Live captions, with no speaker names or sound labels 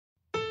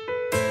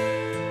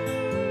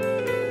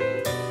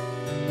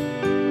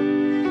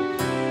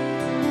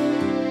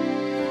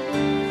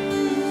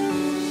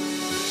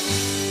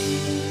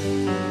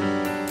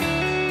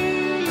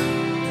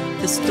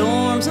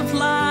storms of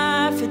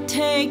life had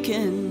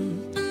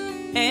taken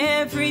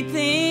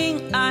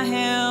everything I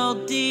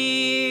held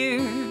dear.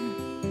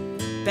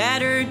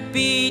 Battered,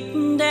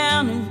 beaten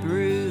down and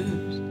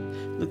bruised,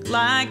 looked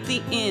like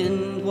the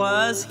end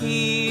was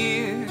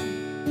here.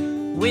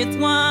 With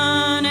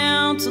 1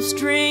 ounce of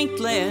strength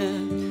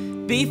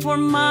left before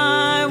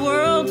my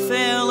world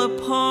fell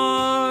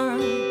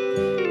apart,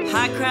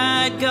 I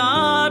cried,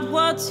 God,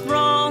 what's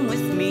wrong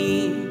with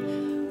me?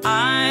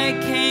 I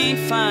can't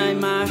find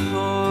my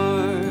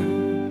heart.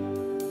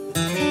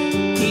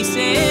 He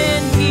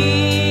said,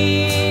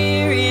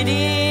 here it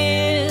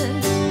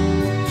is,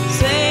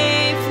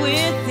 safe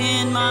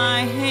within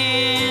my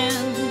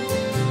hand.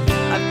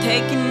 I've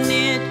taken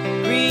it,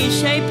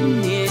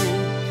 reshaping it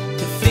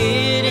to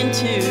fit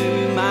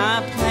into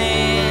my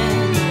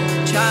plan.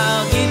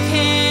 Child, you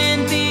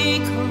can be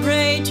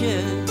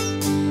courageous,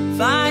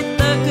 fight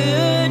the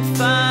good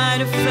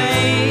fight of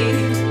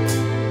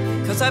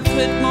faith, 'cause I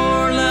put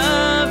more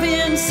love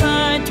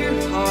inside your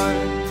heart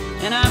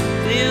and I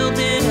filled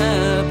it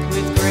up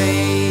with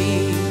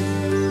grace.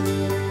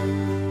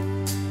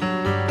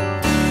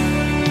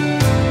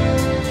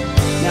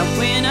 Now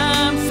when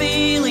I'm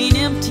feeling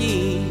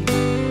empty,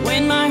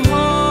 when my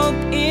hope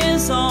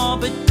is all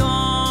but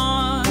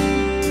gone,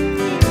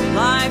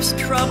 life's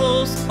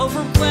troubles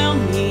overwhelm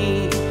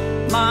me,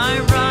 my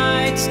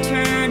rights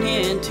turn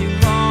into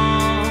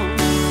wrong.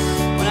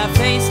 When I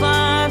face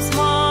life's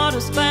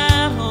hardest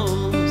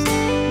battles,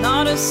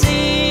 not a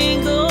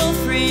single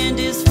friend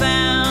is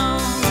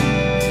found,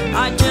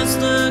 I just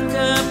look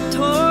up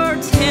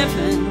towards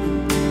heaven.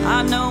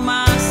 I know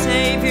my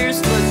Savior's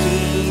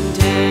looking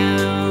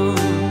down.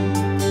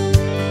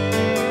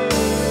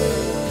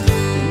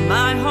 And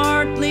my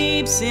heart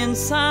leaps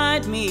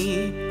inside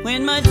me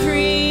when my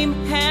dream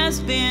has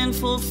been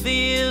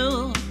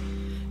fulfilled.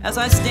 As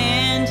I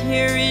stand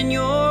here in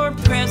your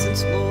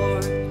presence,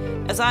 Lord,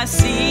 as I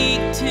seek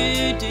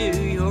to do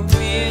your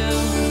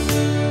will.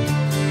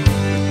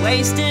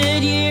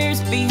 Wasted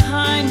years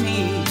behind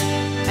me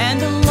and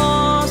the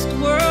lost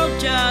world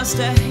just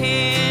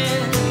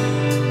ahead,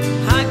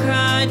 I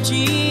cried,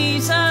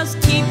 Jesus,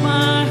 keep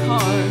my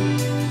heart.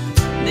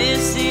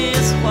 This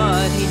is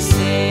what he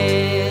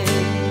said.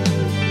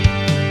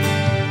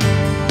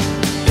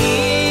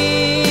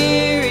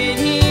 Here it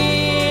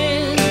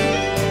is,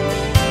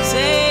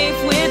 safe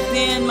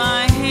within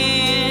my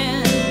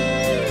hands.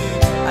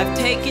 I've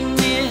taken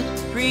it,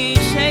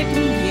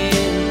 reshaping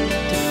it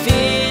to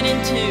fit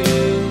into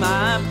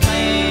my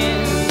plan.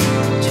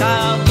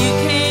 Child, you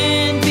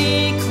can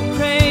be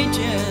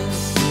courageous,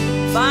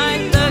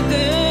 fight the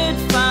good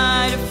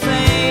fight of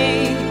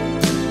faith,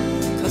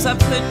 'cause I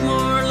put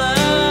more